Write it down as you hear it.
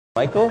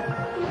Michael?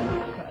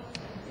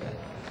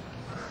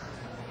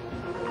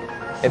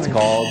 It's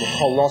called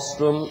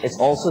colostrum. It's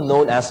also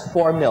known as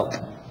foremilk.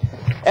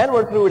 And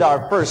we're through with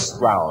our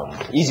first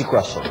round. Easy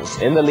questions.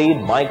 In the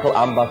lead, Michael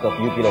Ambas of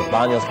UP Los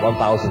Baños,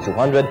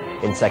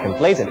 1,200. In second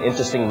place, an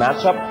interesting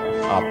matchup.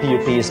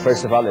 PUP's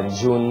Percival and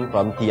June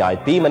from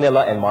TIP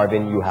Manila. And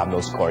Marvin, you have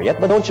no score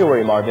yet. But don't you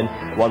worry, Marvin.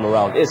 One more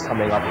round is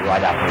coming up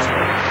right after this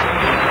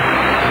one.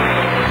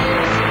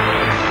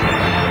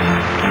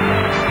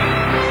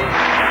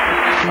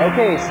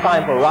 Okay, it's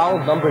time for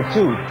round number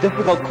 2.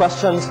 Difficult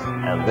questions,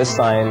 and this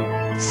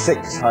time,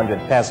 600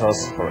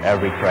 pesos for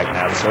every correct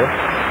answer.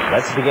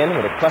 Let's begin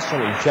with a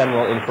question in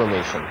general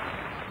information.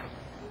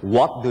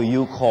 What do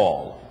you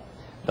call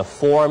the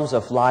forms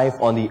of life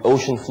on the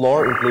ocean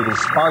floor, including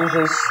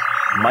sponges?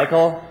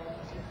 Michael?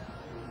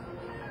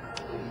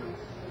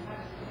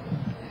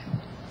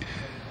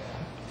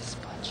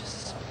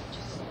 Sponges.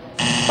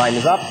 Time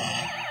is up.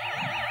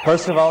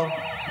 Percival?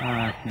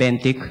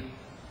 Bentic.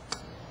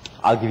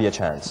 I'll give you a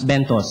chance.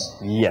 Bentos.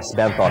 Yes,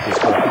 bentos is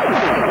correct.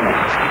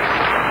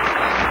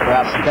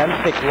 Perhaps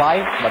benthic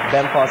life, but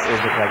bentos is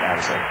the correct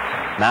answer.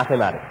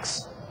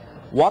 Mathematics.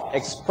 What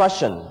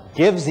expression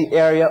gives the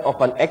area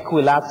of an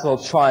equilateral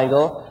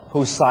triangle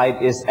whose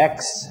side is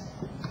x?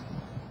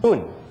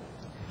 June.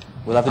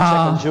 We'll have to check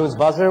on June's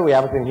buzzer. We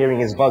haven't been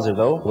hearing his buzzer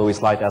though.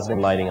 Louis' light has been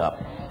lighting up.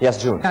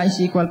 Yes, June. Is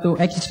equal to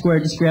x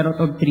squared square root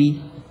of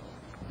 3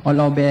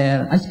 all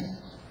over...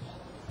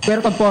 square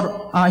root of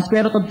 4,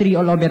 square root of 3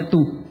 all over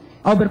 2.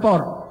 Over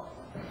 4.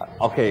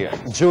 Okay,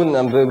 June,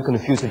 I'm a little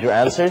confused with your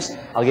answers.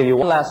 I'll give you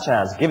one last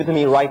chance. Give it to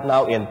me right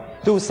now in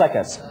 2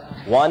 seconds.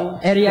 1.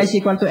 Area is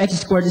equal to x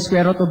squared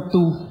square root of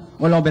 2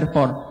 all over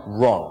 4.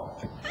 Wrong.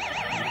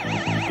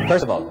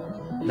 First of all.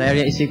 The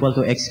area is equal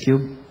to x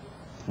cubed.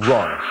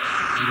 Wrong.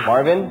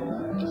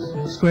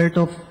 Marvin? Square root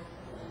of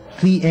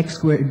 3x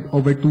squared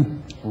over 2.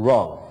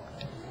 Wrong.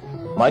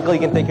 Michael,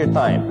 you can take your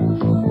time.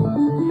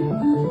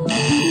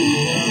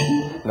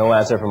 No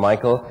answer from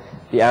Michael.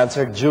 The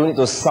answer, June, it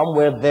was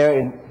somewhere there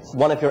in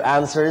one of your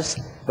answers,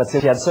 but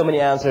since you had so many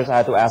answers, I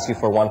had to ask you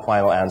for one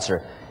final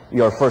answer.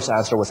 Your first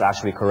answer was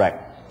actually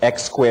correct.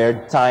 X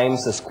squared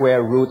times the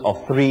square root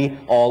of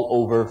 3 all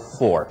over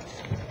 4.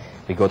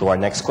 We go to our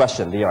next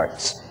question, the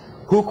arts.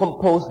 Who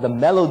composed the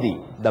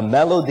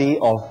melody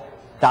of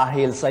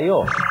Dahil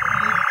Sa'yo?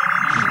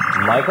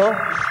 Michael?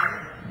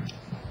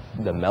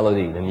 The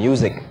melody, the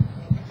music.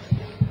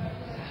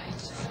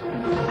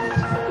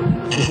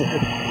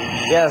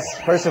 Yes,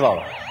 first of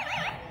all.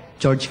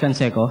 George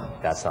Canseco.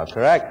 That's not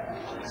correct.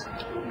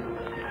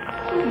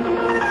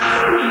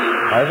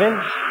 Marvin?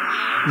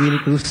 Willie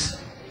Cruz.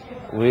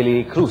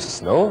 Willie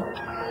Cruz, no?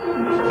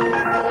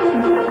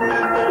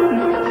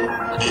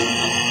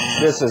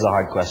 This is a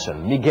hard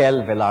question.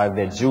 Miguel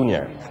Velarde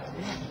Jr.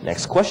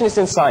 Next question is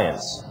in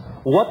science.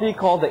 What do you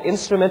call the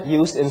instrument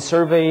used in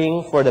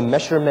surveying for the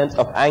measurement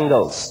of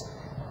angles?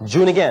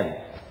 June again.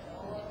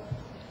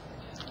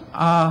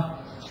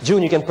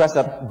 June, you can press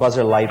that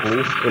buzzer lightly.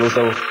 It'll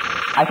show.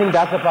 I think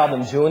that's the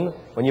problem, June.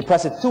 When you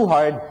press it too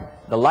hard,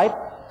 the light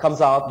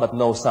comes out but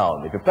no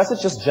sound. If you press it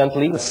just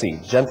gently, let's see,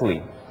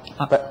 gently.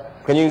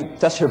 Can you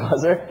test your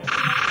buzzer?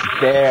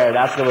 There,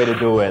 that's the way to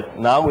do it.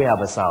 Now we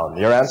have a sound.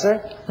 Your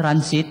answer?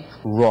 Transit.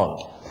 Wrong.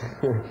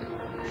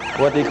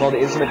 What do you call the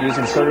instrument used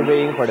in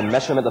surveying for the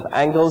measurement of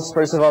angles,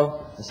 first of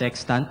all? The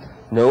sextant.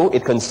 No,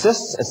 it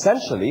consists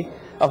essentially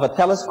of a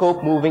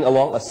telescope moving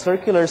along a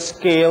circular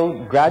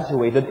scale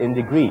graduated in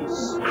degrees.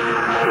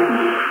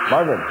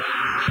 Marvin?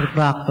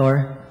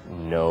 Refractor.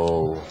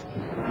 No.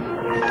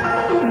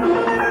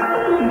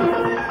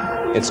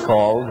 It's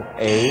called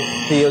a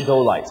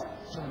theodolite.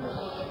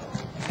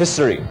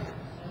 History.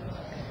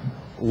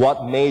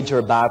 What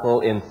major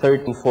battle in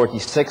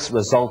 1346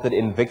 resulted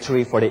in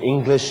victory for the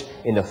English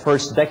in the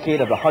first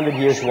decade of the 100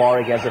 Years' War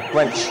against the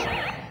French?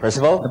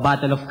 Percival? The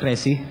Battle of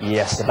Crécy.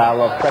 Yes, the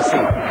Battle of Crécy.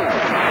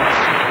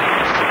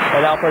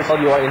 And now,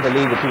 Percival, you are in the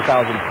lead with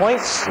 2,000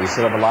 points. We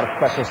still have a lot of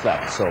questions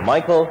left. So,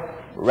 Michael,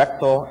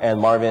 Recto, and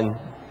Marvin,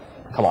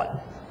 come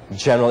on.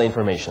 General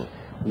information.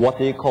 What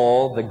do you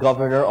call the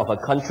governor of a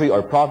country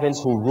or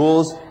province who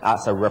rules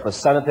as a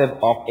representative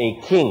of a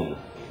king?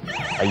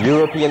 A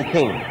European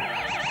king.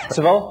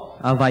 Percival?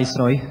 A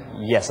viceroy.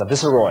 Yes, a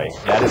viceroy.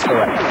 That is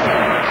correct.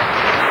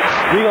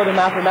 We go to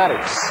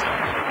mathematics.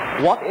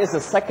 What is the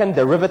second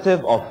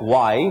derivative of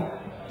y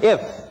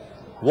if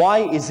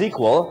y is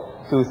equal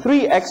to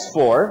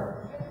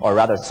 3x4, or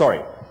rather,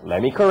 sorry,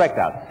 let me correct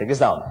that. Take this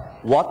down.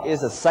 What is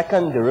the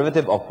second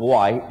derivative of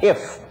y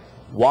if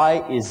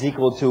y is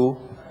equal to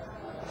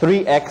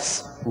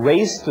 3x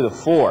raised to the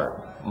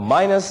 4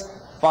 minus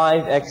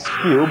 5x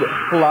cubed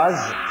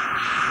plus...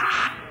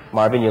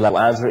 Marvin, you'll have to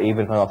answer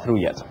even if I'm not through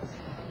yet.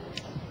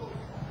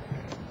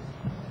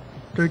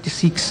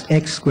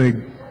 36x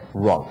squared.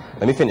 Wrong.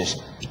 Let me finish.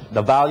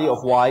 The value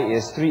of y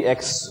is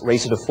 3x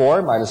raised to the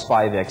 4 minus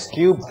 5x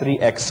cubed,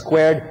 3x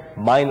squared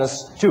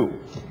minus 2.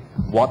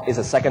 What is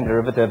the second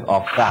derivative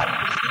of that?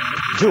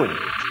 June.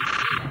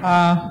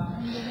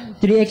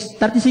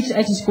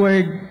 36x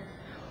squared,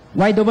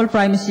 y double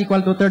prime is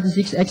equal to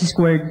 36x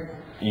squared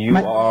You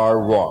are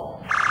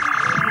wrong.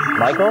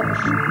 Michael?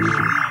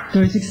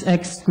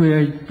 36x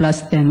squared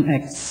plus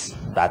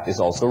 10x. That is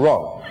also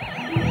wrong.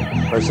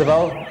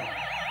 Percival?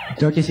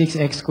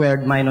 36x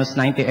squared minus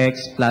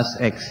 90x plus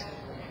x.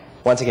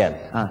 Once again.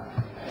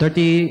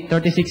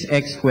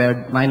 36x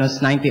squared minus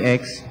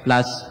 90x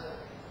plus...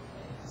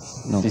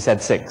 No. You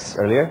said 6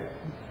 earlier?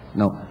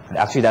 No.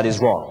 Actually, that is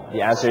wrong.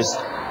 The answer is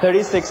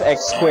 36x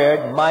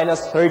squared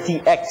minus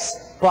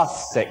 30x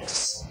plus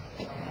 6.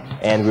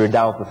 And we're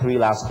down to 3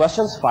 last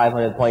questions,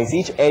 500 points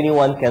each.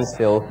 Anyone can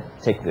still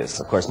take this.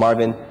 Of course,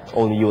 Marvin,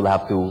 only you will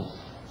have to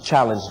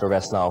challenge the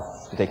rest now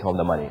to take home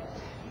the money.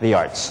 The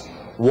arts.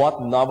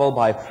 What novel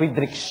by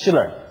Friedrich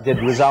Schiller did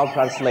Rizal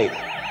translate?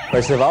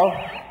 Percival?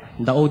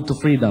 The Ode to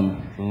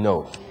Freedom.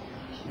 No.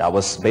 That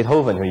was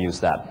Beethoven who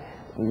used that.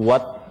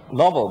 What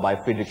novel by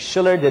Friedrich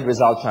Schiller did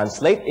Rizal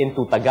translate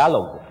into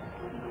Tagalog?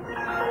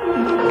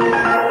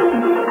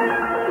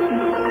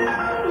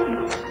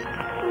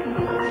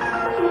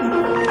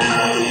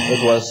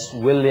 It was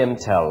William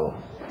Tell.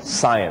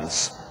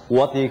 Science.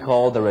 What do you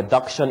call the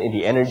reduction in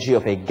the energy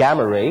of a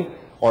gamma ray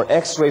or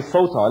X-ray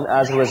photon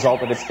as a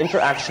result of its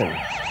interaction?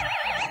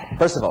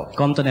 Percival.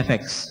 Compton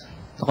effects.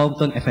 The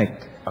Compton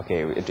effect.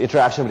 Okay,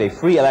 interaction with a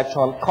free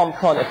electron.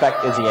 Compton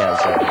effect is the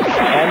answer.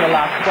 And the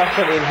last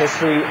question in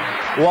history.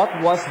 What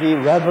was the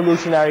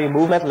revolutionary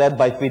movement led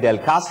by Fidel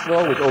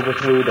Castro which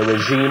overthrew the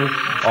regime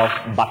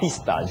of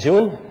Batista?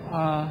 June?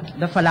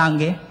 The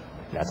Falange.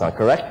 That's not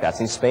correct. That's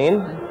in Spain.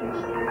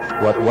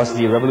 What was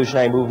the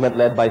revolutionary movement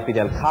led by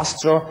Fidel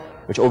Castro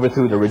which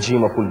overthrew the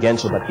regime of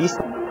Fulgencio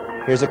Batista?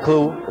 Here's a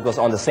clue. It was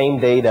on the same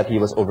day that he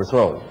was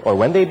overthrown. Or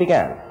when they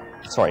began.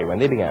 Sorry, when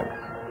they began.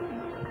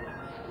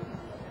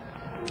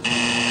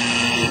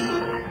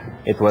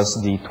 It was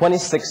the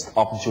 26th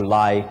of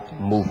July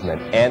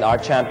movement. And our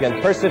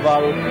champion,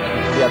 Percival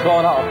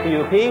Diadora of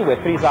PUP with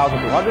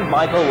 3,200.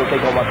 Michael will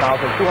take home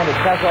 1,200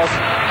 pesos.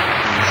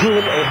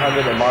 June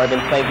 800. And Marvin,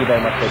 thank you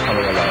very much for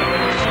coming along.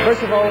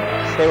 Percival,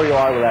 stay where you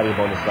are. We'll have your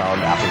bonus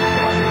round after this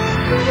one.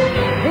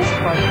 This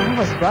partner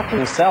was brought to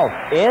himself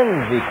in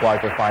the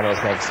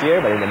quarterfinals next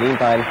year. But in the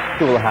meantime,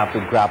 he will have to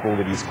grapple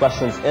with these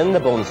questions in the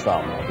bonus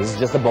round. This is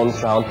just a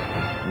bonus round.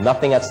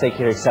 Nothing at stake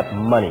here except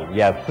money.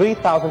 You have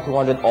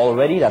 3,200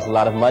 already. That's a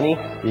lot of money.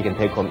 You can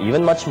take home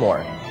even much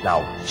more.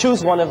 Now,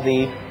 choose one of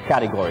the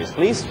categories,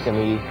 please. Can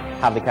we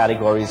have the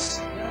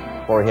categories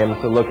for him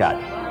to look at?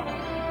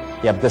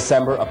 You have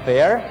December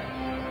Affair.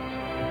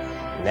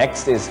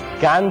 Next is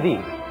Gandhi.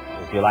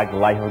 If you like the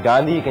life of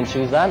Gandhi, you can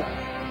choose that.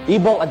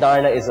 Ibong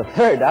Adarna is a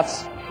third.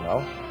 That's,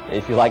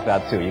 if you like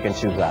that too, you can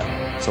choose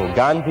that. So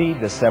Gandhi,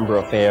 December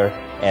Affair,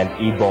 and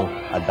Ibong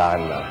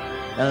Adarna.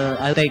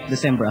 I'll take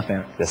December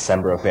Affair.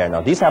 December Affair.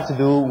 Now, these have to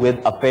do with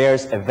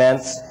affairs,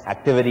 events,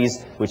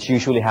 activities, which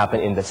usually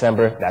happen in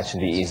December. That should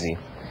be easy.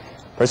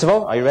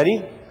 Percival, are you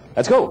ready?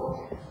 Let's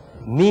go.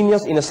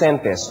 Niños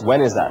Inocentes.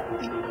 When is that?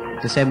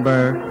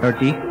 December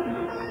 30.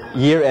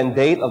 Year and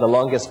date of the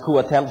longest coup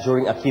attempt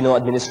during Aquino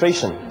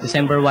administration.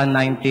 December 1,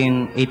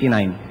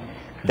 1989.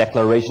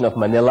 Declaration of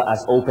Manila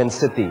as open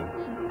city.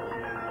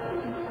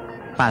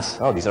 Pass.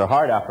 Oh, these are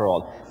hard after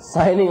all.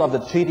 Signing of the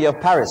Treaty of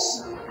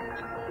Paris.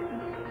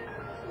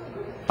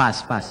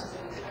 Pass, pass.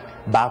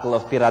 Battle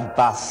of Tirad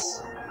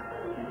Paz.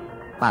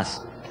 Pass.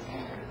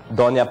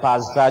 Doña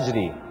Paz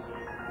tragedy.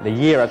 The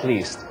year at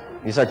least.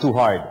 These are too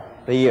hard.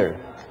 The year.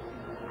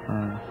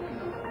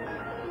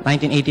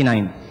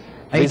 1989.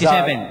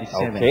 87.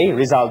 Okay,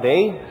 Rizal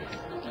Day.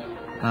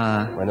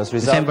 When was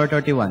Rizal? December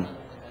 31.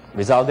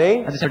 Rizal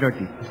Day. December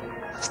 30.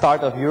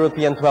 Start of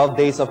European 12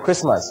 Days of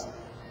Christmas.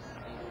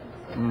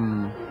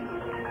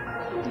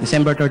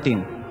 December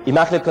 13.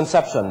 Immaculate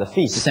Conception, the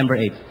feast. December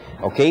 8.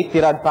 Okay,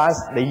 Tirad Paz,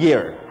 the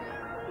year.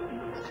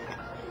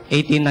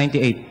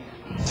 1898.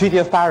 Treaty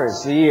of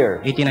Paris, the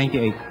year.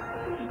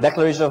 1898.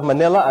 Declaration of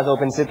Manila as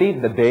open city,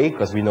 the day,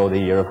 because we know the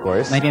year, of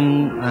course. The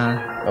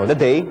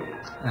day.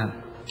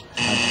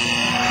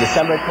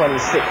 December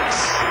 26.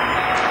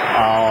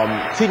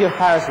 Treaty of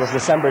Paris was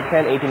December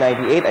 10,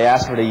 1898. I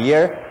asked for the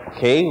year.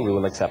 Okay, we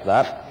will accept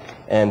that.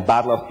 And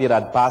Battle of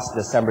Tirad Paz,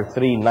 December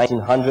 3,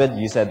 1900.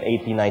 You said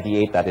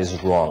 1898. That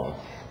is wrong.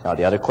 Now,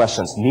 the other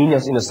questions.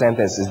 Niños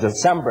Inocentes is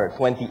December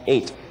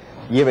 28.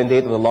 Year and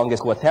date of the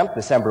longest coup attempt,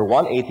 December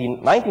 1,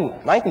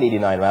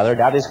 1989 rather.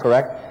 That is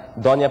correct.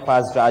 Doña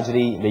Paz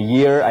tragedy, the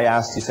year I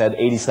asked, you said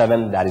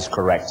 87. That is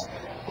correct.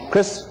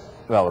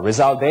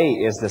 Rizal Day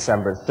is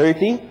December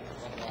 30,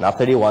 not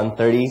 31,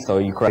 30. So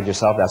you correct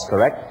yourself. That's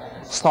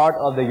correct. Start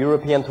of the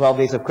European 12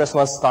 Days of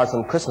Christmas starts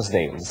on Christmas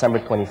Day, December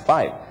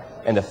 25.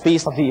 And the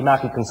Feast of the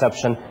Immaculate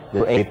Conception,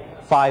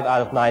 5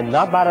 out of 9.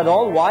 Not bad at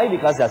all. Why?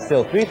 Because that's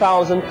still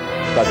 3,000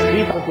 plus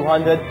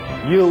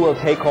 3,200. You will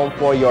take home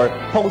for your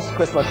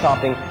post-Christmas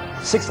shopping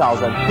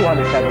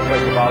 6,200 pesos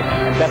worth of out.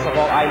 And best of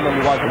all, I know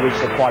you want to reach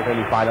the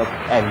quarterly finals,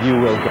 and you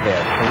will get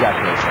there.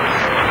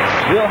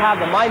 Congratulations. We'll have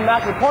the Mind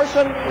Master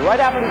portion right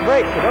after the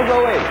break, so don't go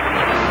away.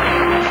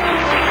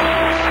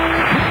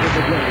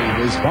 The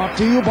game is brought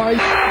to you by